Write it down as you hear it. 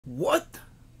what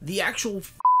the actual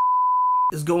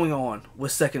is going on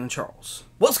with Second and Charles?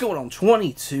 What's going on?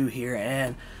 22 here,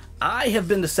 and I have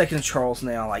been to Second and Charles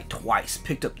now like twice.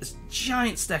 Picked up this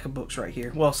giant stack of books right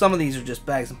here. Well, some of these are just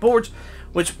bags and boards,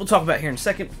 which we'll talk about here in a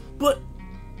second. But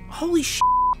holy shit,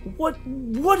 what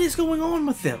is going on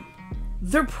with them?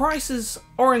 Their prices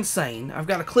are insane. I've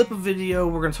got a clip of video.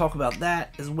 We're going to talk about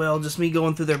that as well. Just me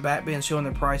going through their back bin, showing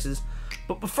their prices.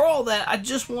 But before all that, I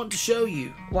just want to show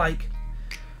you, like,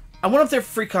 I went up there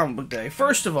for Free Comic Book Day.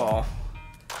 First of all,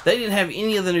 they didn't have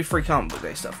any of the new Free Comic Book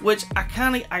Day stuff, which I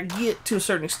get to a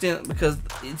certain extent, because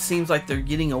it seems like they're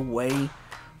getting away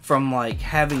from like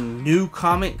having new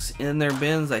comics in their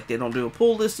bins. Like, they don't do a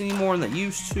pull list anymore and they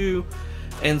used to.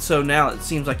 And so now it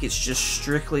seems like it's just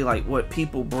strictly like what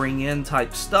people bring in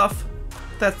type stuff.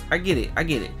 I get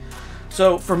it.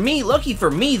 So for me, lucky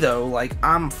for me though, like,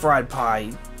 I'm a Fried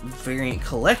Pie variant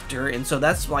collector, and so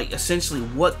that's like essentially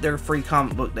what their Free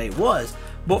Comic Book Day was.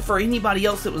 But for anybody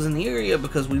else that was in the area,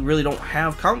 because we really don't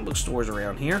have comic book stores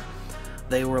around here,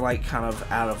 they were like kind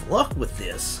of out of luck with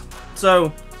this.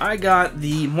 So I got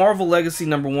the Marvel Legacy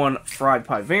 #1 Fried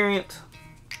Pie variant.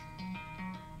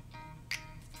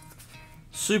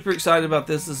 Super excited about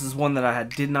this. This is one that I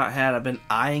did not have. I've been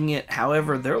eyeing it.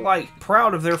 However, they're like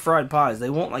proud of their fried pies. They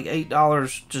want like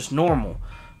 $8 just normal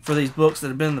for these books that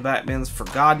have been in the back bins for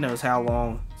God knows how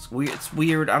long. It's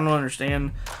weird. I don't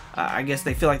understand. I guess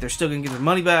they feel like they're still going to get their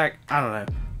money back. I don't know.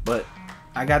 But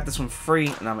I got this one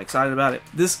free, and I'm excited about it.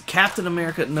 This Captain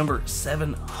America number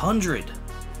 700.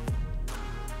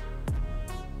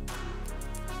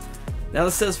 Now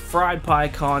this says Fried Pie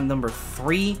Con number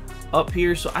 3 up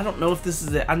here, so I don't know if this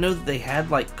is it. I know that they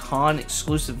had like con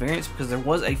exclusive variants because there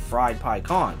was a Fried Pie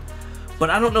Con, but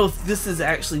I don't know if this is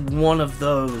actually one of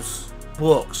those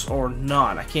books or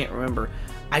not. I can't remember.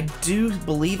 I do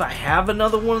believe I have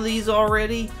another one of these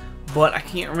already, but I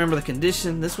can't remember the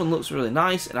condition. This one looks really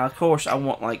nice, and of course I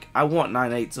want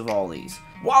 9/8 of all these.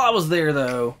 While I was there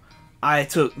though, I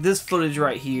took this footage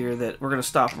right here that we're going to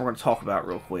stop and we're going to talk about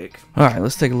real quick. Alright,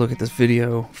 let's take a look at this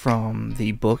video from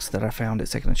the books that I found at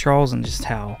Second and Charles, and just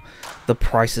how the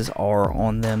prices are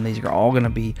on them. These are all going to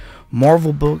be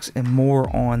Marvel books and more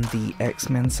on the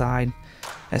X-Men side.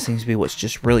 That seems to be what's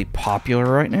just really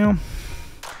popular right now.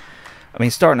 I mean,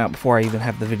 starting out before I even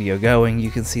have the video going, you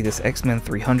can see this X-Men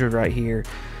 300 right here.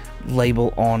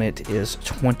 Label on it is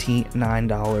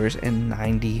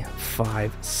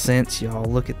 $29.95, y'all.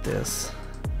 Look at this.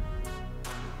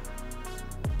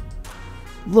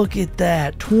 Look at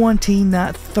that.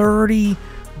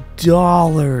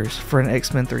 $30 for an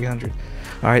X-Men 300.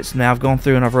 Alright, so now I've gone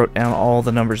through and I've wrote down all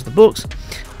the numbers of the books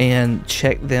and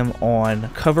checked them on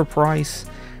cover price,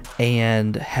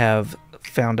 and have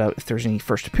found out if there's any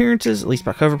first appearances, at least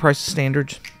by cover price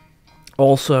standards.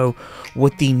 Also,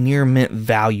 what the near mint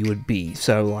value would be.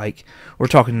 So, like, we're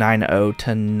talking 9.0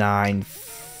 to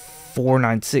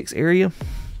 9.496 area.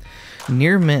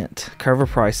 Near mint cover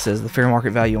price says the fair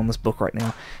market value on this book right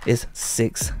now is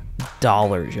 $6,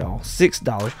 y'all.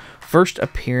 $6. First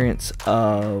appearance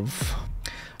of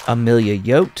Amelia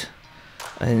Yote,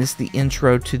 and it's the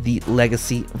intro to the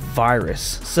Legacy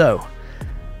Virus. So,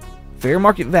 fair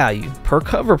market value per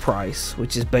cover price,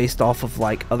 which is based off of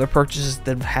like other purchases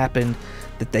that have happened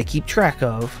that they keep track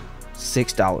of,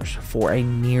 $6 for a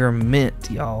near mint,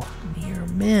 y'all. Near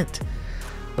mint.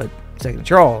 But Second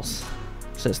Charles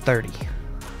says 30.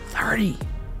 30.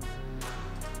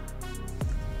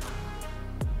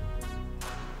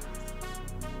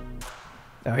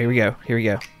 Oh, here we go. Here we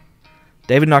go.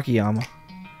 David Nakayama.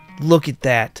 Look at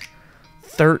that.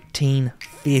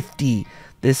 $13.50.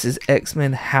 This is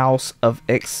X-Men House of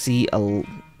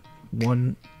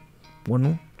XC1.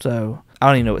 So, I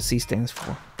don't even know what C stands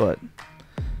for, but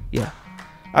yeah.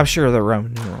 I'm sure they're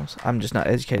Roman numerals. I'm just not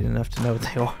educated enough to know what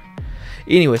they are.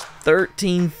 Anyways,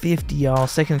 $13.50, y'all.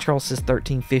 Second and Charles says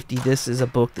 $13.50. This is a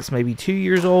book that's maybe 2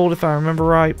 years old, if I remember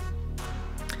right.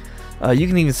 You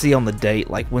can even see on the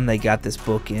date, like, when they got this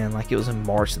book in. Like, it was in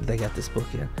March that they got this book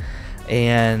in.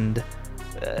 And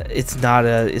there's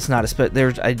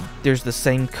the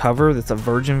same cover that's a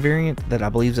Virgin variant that I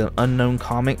believe is an Unknown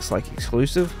Comics like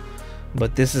exclusive,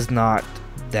 but this is not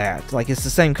that. Like, it's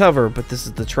the same cover, but this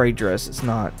is the trade dress. It's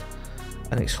not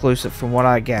an exclusive from what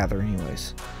I gather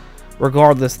anyways.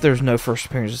 Regardless, there's no first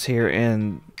appearances here,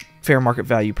 and fair market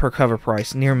value per cover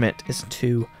price near mint is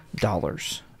 $2.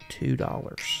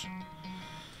 $2.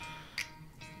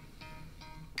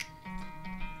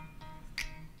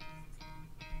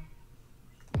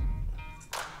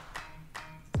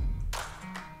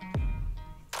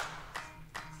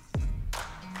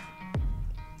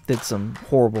 Did some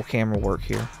horrible camera work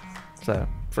here, so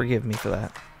forgive me for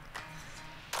that.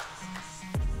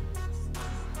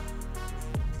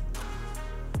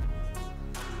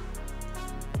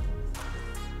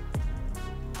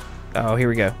 Oh, here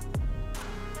we go.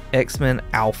 X-Men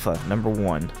Alpha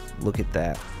 #1. Look at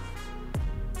that.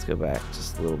 Let's go back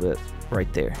just a little bit.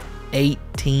 Right there.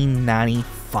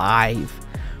 $18.95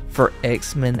 for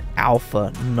X-Men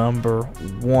Alpha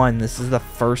 #1. This is the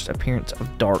first appearance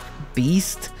of Dark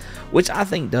Beast, which I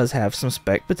think does have some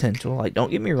spec potential. Like, don't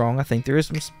get me wrong, I think there is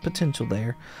some potential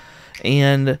there.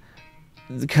 And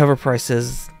the cover price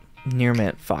is near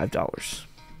mint $5.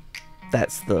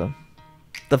 That's the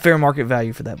fair market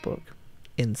value for that book.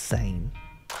 Insane.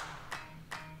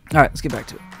 All right, let's get back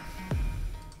to it.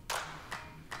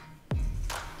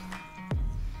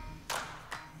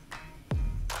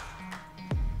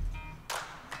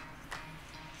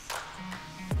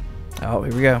 Oh,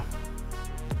 here we go.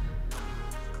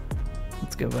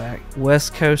 Let's go back.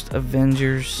 West Coast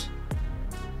Avengers.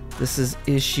 This is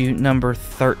issue number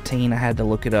 13. I had to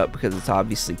look it up because it's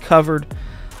obviously covered.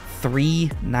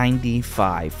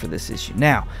 $3.95 for this issue.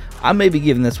 Now, I may be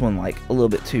giving this one like a little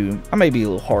bit too... I may be a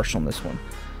little harsh on this one.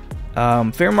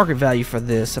 Fair market value for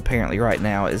this apparently right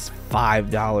now is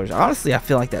 $5. Honestly, I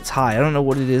feel like that's high. I don't know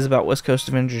what it is about West Coast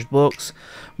Avengers books,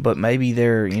 but maybe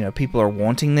they're, you know, people are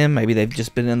wanting them. Maybe they've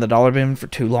just been in the dollar bin for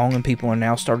too long and people are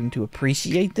now starting to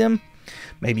appreciate them.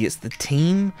 Maybe it's the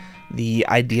team, the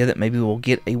idea that maybe we'll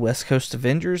get a West Coast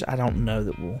Avengers. I don't know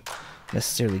that we'll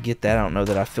necessarily get that. I don't know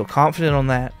that I feel confident on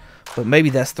that, but maybe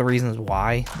that's the reasons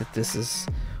why that this is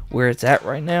where it's at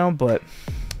right now. But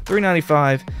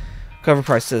 $3.95. Cover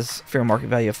price says fair market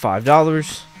value of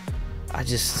 $5.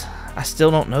 I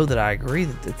still don't know that I agree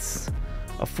that it's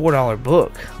a $4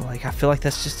 book. Like, I feel like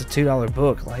that's just a $2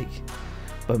 book. Like,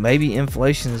 but maybe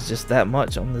inflation is just that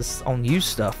much on used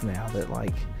stuff now that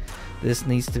like this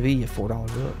needs to be a $4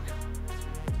 book.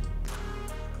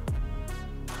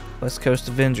 West Coast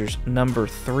Avengers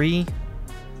 #3.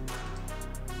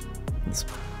 Let's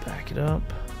back it up.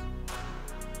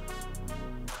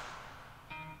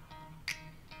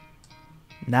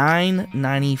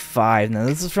 $9.95. Now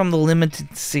this is from the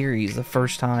limited series. The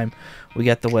first time we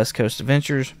got the West Coast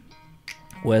Avengers.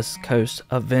 West Coast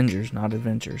Avengers, not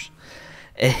Adventures.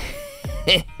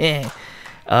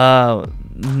 No,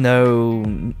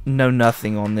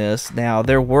 nothing on this. Now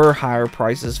there were higher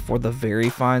prices for the very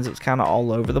fines. It was kind of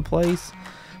all over the place,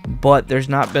 but there's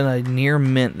not been a near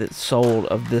mint that's sold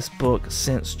of this book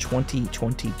since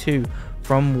 2022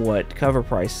 from what cover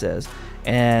price says.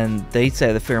 And they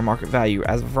say the fair market value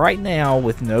as of right now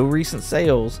with no recent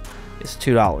sales is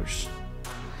 $2.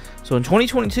 So in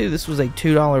 2022 this was a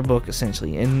 $2 book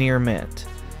essentially in near mint.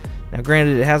 Now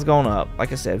granted, it has gone up.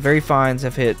 Like I said, very fines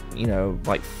have hit, you know,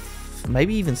 like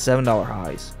maybe even $7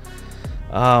 highs.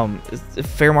 It's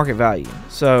fair market value,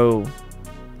 so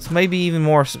it's maybe even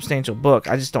more substantial book.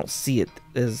 I just don't see it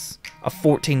as a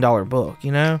 $14 book,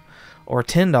 you know, or a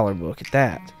 $10 book at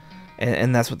that.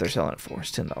 And that's what they're selling it for,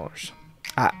 is $10.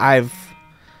 I've,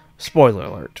 spoiler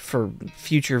alert, for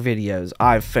future videos,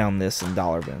 I've found this in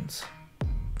dollar bins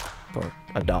for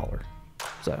 $1.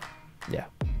 So, yeah.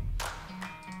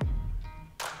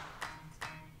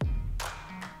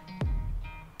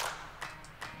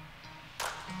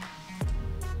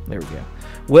 There we go.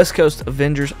 West Coast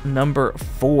Avengers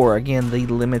 #4. Again, the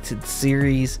limited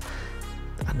series.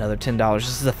 Another $10. This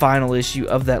is the final issue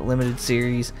of that limited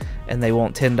series, and they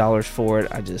want $10 for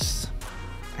it. I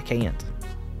can't.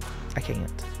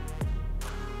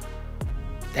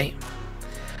 Damn.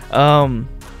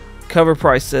 Cover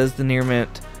price says the near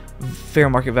mint fair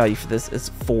market value for this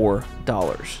is $4.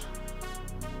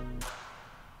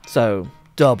 So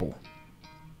double,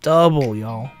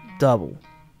 y'all, double.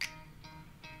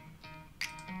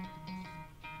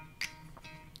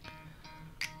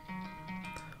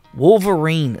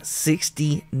 Wolverine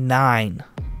 69.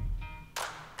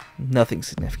 Nothing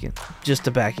significant. Just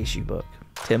a back issue book.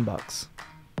 $10.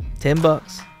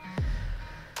 $10.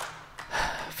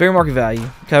 Fair market value.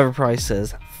 Cover price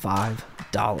says $5.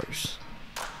 $5.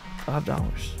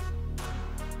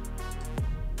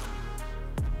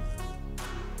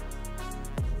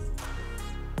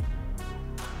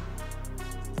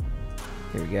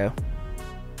 Here we go.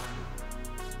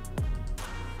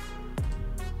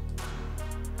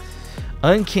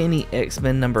 Uncanny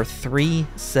X-Men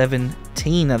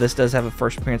 #317. Now this does have a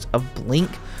first appearance of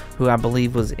Blink, who I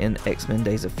believe was in X-Men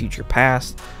Days of Future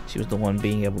Past. She was the one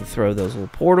being able to throw those little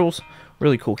portals.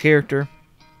 Really cool character.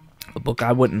 A book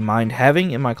I wouldn't mind having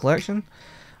in my collection.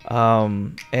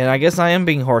 And I guess I am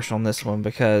being harsh on this one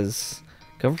because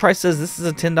cover price says this is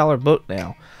a $10 book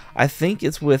now. I think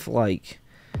it's with like,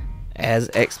 as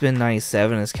X-Men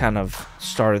 97 has kind of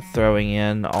started throwing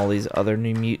in all these other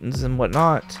New Mutants and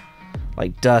whatnot.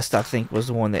 Like Dust, I think, was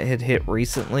the one that had hit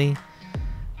recently.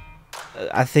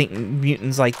 I think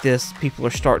mutants like this people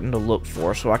are starting to look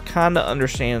for. So I kind of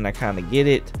understand and I kind of get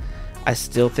it. I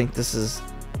still think this is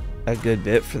a good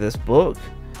bit for this book,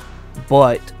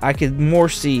 but I could more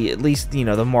see at least, you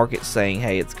know, the market saying,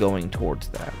 hey, it's going towards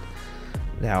that.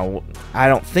 Now, I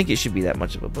don't think it should be that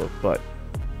much of a book, but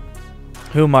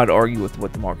who am I to argue with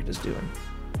what the market is doing?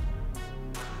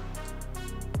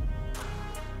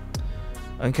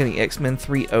 Uncanny X-Men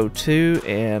 302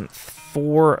 and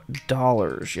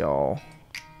 $4, y'all.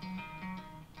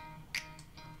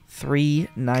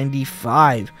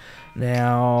 $3.95.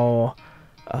 Now,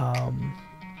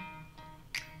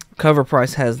 cover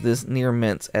price has this near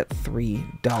mints at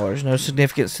 $3. No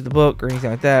significance to the book or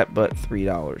anything like that, but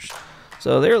 $3.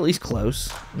 So they're at least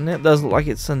close, and it does look like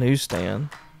it's a newsstand,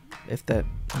 if that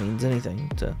means anything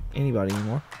to anybody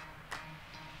anymore.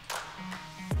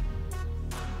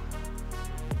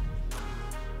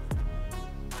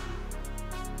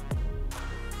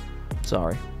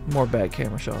 Sorry, more bad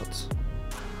camera shots.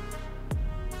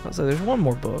 So there's one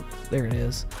more book. There it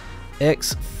is.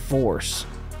 X-Force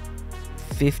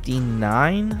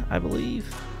 59, I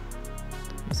believe.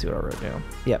 Let's see what I wrote down.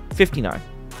 Yeah, 59.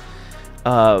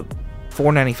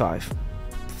 $4.95.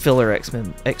 Filler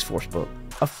X-Men X-Force book.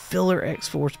 A filler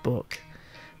X-Force book.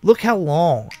 Look how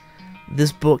long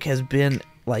this book has been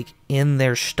like in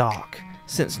their stock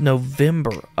since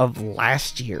November of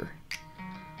last year.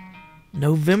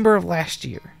 November of last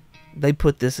year. They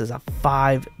put this as a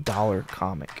 $5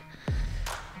 comic.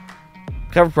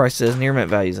 Cover price says near mint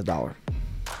value is $1.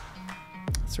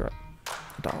 That's right.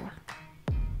 $1.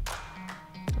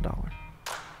 $1.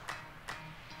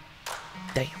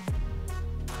 Damn.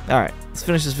 Alright, let's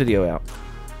finish this video out.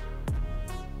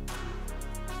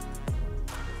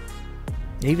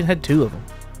 They even had 2 of them.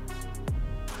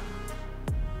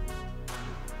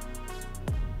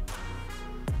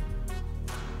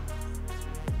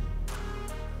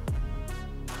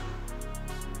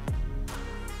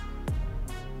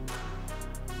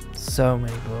 So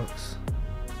many books.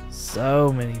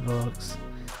 So many books.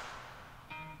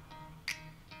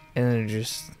 And they're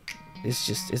just,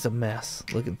 it's a mess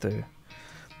looking through.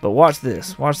 But watch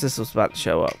this. Watch this what's about to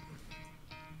show up.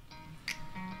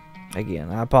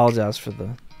 Again, I apologize for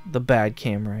the bad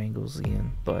camera angles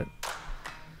again, but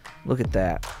look at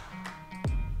that.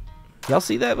 Y'all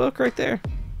see that book right there?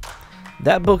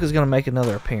 That book is going to make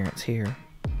another appearance here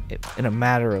in a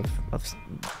matter of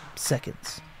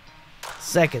seconds.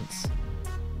 Seconds.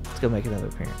 It's going to make another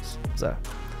appearance. So,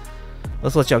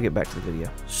 let's let y'all get back to the video.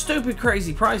 Stupid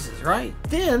crazy prices, right?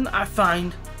 Then I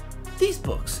find these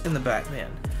books in the back bin.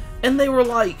 And they were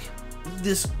like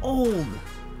this old,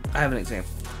 I have an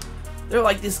example. They're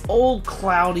like this old,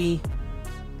 cloudy,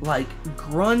 like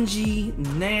grungy,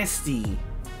 nasty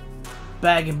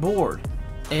bag and board.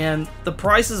 And the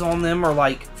prices on them are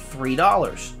like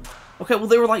 $3. Okay, well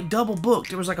they were like double booked.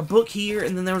 There was like a book here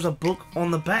and then there was a book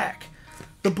on the back.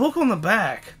 The book on the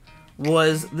back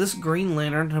was this Green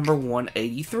Lantern number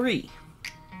 183.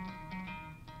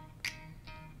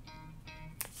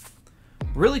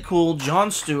 Really cool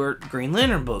John Stewart Green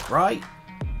Lantern book, right?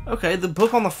 Okay, the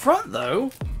book on the front,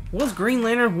 though, was Green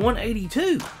Lantern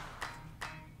 182.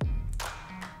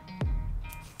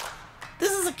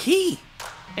 This is a key.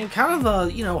 And kind of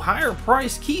a, you know, higher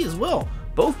price key as well.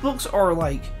 Both books are,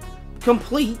 like,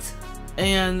 complete.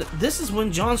 And this is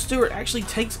when John Stewart actually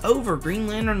takes over Green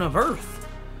Lantern of Earth.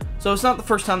 So it's not the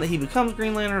first time that he becomes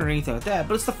Green Lantern or anything like that,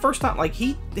 but it's the first time, like,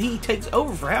 he takes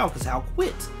over for Hal, because Hal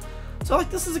quit. So,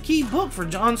 like, this is a key book for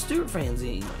John Stewart fans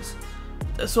anyways.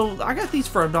 So, I got these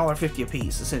for $1.50 a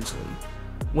piece, essentially.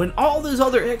 When all those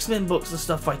other X-Men books and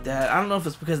stuff like that, I don't know if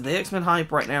it's because of the X-Men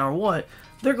hype right now or what,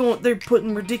 they're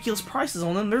putting ridiculous prices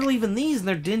on them. They're leaving these in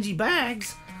their dingy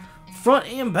bags, front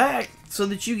and back, so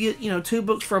that you get, you know, 2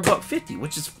 books for $1.50,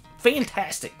 which is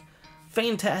fantastic.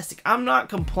 Fantastic. I'm not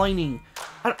complaining.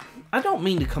 I don't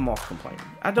mean to come off complaining.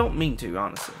 I don't mean to,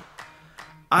 honestly.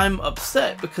 I'm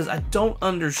upset because I don't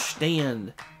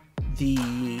understand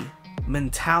the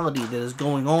mentality that is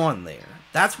going on there.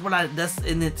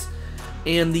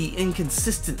 And the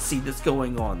inconsistency that's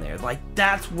going on there. Like,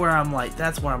 that's where I'm like,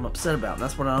 that's what I'm upset about. And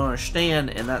that's what I don't understand,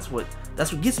 and that's what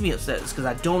gets me upset, is because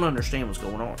I don't understand what's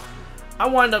going on. I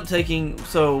wind up taking,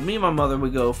 so me and my mother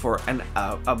would go for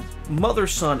a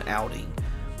mother-son outing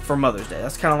for Mother's Day.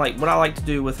 That's kind of like what I like to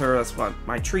do with her. That's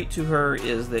my treat to her,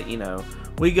 is that, you know,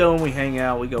 we go and we hang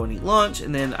out, we go and eat lunch,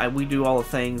 and then we do all the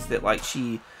things that, like,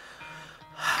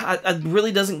 I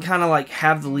really doesn't kind of, like,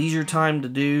 have the leisure time to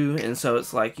do, and so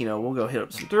it's like, you know, we'll go hit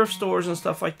up some thrift stores and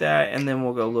stuff like that, and then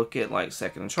we'll go look at, like,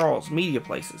 Second and Charles, media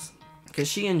places, because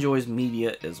she enjoys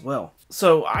media as well.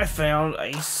 So I found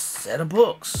a set of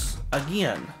books,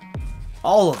 again,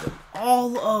 All of them.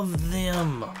 All of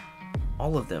them.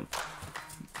 All of them.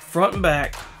 Front and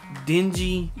back,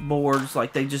 dingy boards,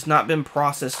 like they just not been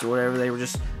processed or whatever. They were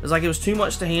just, it was like it was too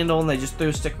much to handle, and they just threw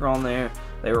a sticker on there.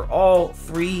 They were all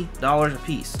 $3 a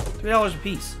piece. $3 a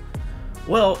piece.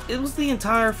 Well, it was the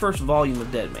entire first volume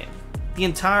of Dead Man. The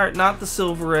entire, not the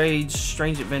Silver Age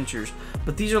Strange Adventures,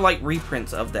 but these are like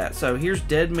reprints of that. So here's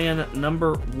Dead Man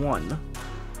number 1.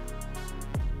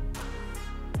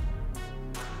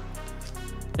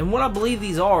 And what I believe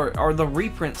these are the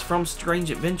reprints from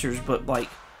Strange Adventures, but like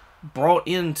brought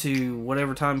into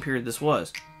whatever time period this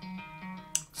was.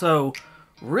 So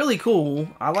really cool.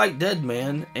 I like Dead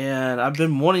Man, and I've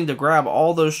been wanting to grab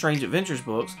all those Strange Adventures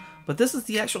books, but this is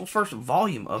the actual first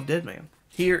volume of Dead Man.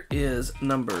 Here is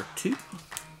number 2.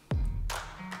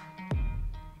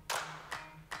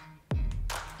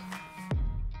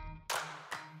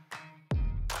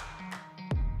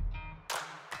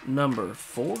 Number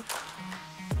 4.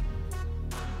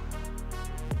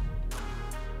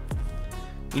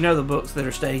 You know, the books that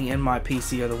are staying in my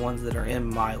PC are the ones that are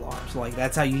in Mylar. So, like,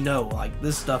 that's how you know, like,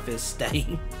 this stuff is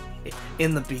staying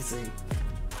in the PC.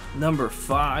 Number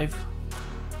 5.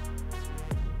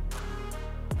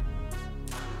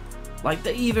 Like,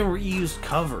 they even reused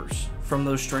covers from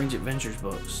those Strange Adventures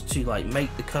books to, like,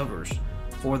 make the covers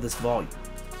for this volume.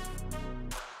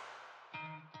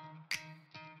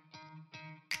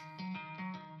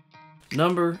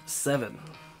 Number 7.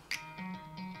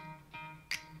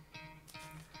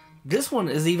 This one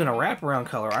is even a wraparound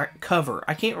cover.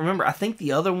 I can't remember. I think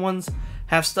the other ones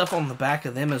have stuff on the back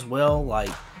of them as well. Like,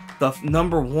 the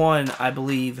number 1, I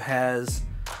believe, has,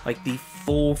 like, the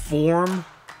full form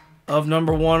of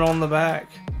number 1 on the back.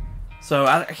 So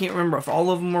I can't remember if all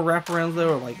of them were wraparounds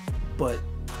though, or like, but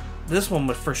this one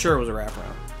was for sure was a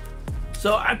wraparound.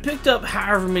 So I picked up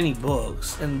however many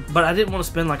books, but I didn't want to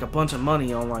spend like a bunch of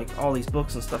money on like all these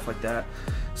books and stuff like that.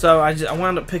 So I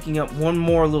wound up picking up one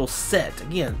more little set.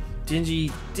 Again,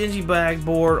 dingy bag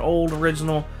board, old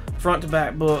original front to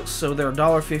back books. So they're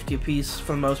 $1.50 a piece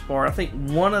for the most part. I think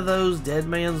one of those Dead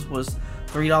Man's was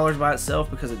 $3 by itself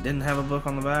because it didn't have a book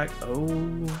on the back.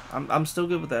 Oh, I'm still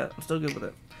good with that. I'm still good with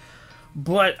it.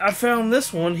 But I found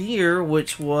this one here,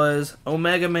 which was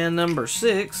Omega Man number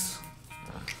 6.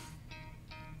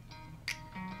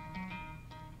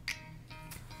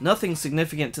 Nothing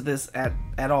significant to this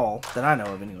at all that I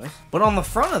know of anyways. But on the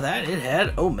front of that, it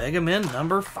had Omega Man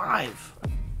number 5.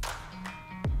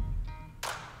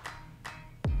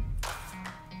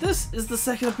 This is the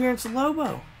second appearance of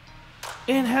Lobo.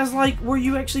 And has like where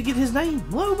you actually get his name,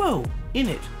 Lobo, in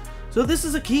it. So this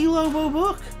is a Key Lobo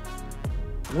book.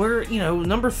 Where, you know,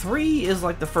 number 3 is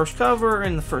like the first cover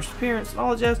and the first appearance and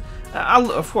all that jazz.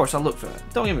 Of course, I looked for that.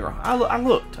 Don't get me wrong.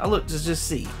 I looked to just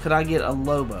see, could I get a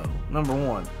Lobo number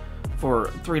 1 for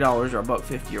 $3 or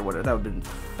 $1.50 or whatever? That would have been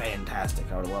fantastic.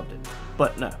 I would have loved it.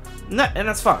 But no, and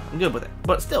that's fine. I'm good with it.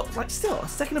 But still, it's like a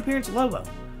second appearance of Lobo,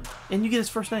 and you get his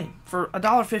first name for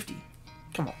 $1.50.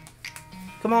 Come on,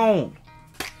 come on.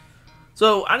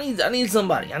 So I need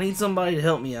somebody. I need somebody to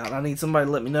help me out. I need somebody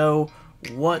to let me know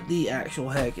what the actual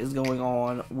heck is going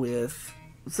on with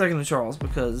Second and Charles,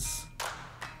 because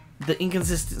the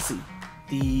inconsistency,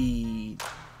 the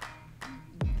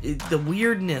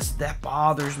weirdness, that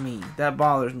bothers me. That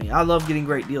bothers me. I love getting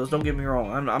great deals. Don't get me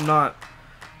wrong.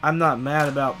 I'm not mad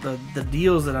about the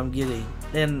deals that I'm getting,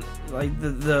 and like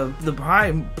the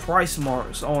high price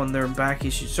marks on their back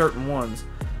issues, certain ones.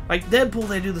 Like Deadpool,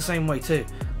 they do the same way too.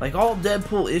 Like all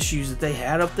Deadpool issues that they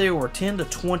had up there were $10 to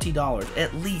 $20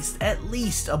 at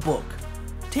least a book.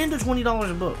 $10 to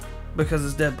 $20 a book because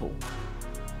it's Deadpool.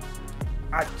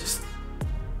 I just,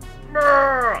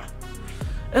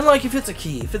 and like if it's a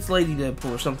key, if it's Lady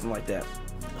Deadpool or something like that,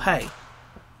 hey,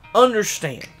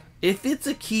 understand. If it's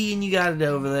a key and you got it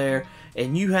over there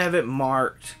and you have it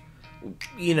marked,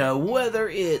 you know, whether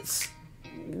it's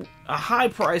a high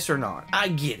price or not, I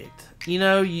get it. You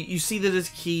know, you see that it's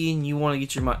key and you want to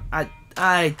get your money.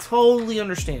 I totally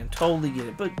understand, totally get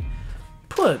it. But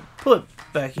put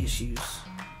back issues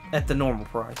at the normal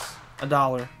price.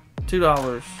 $1,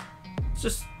 $2. It's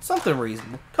just something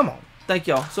reasonable. Come on. Thank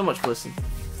y'all so much for listening.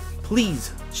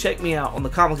 Please check me out on the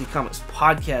Comically Comics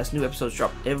podcast. New episodes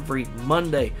drop every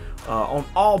Monday on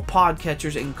all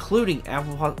podcatchers, including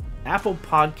Apple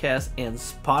Podcasts and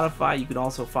Spotify. You can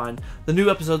also find the new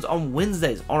episodes on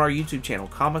Wednesdays on our YouTube channel,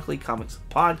 Comically Comics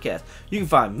Podcast. You can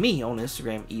find me on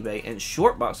Instagram, eBay, and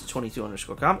Shortbox at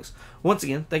 22_comics. Once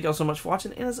again, thank y'all so much for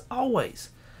watching, and as always,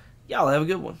 y'all have a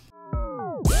good one.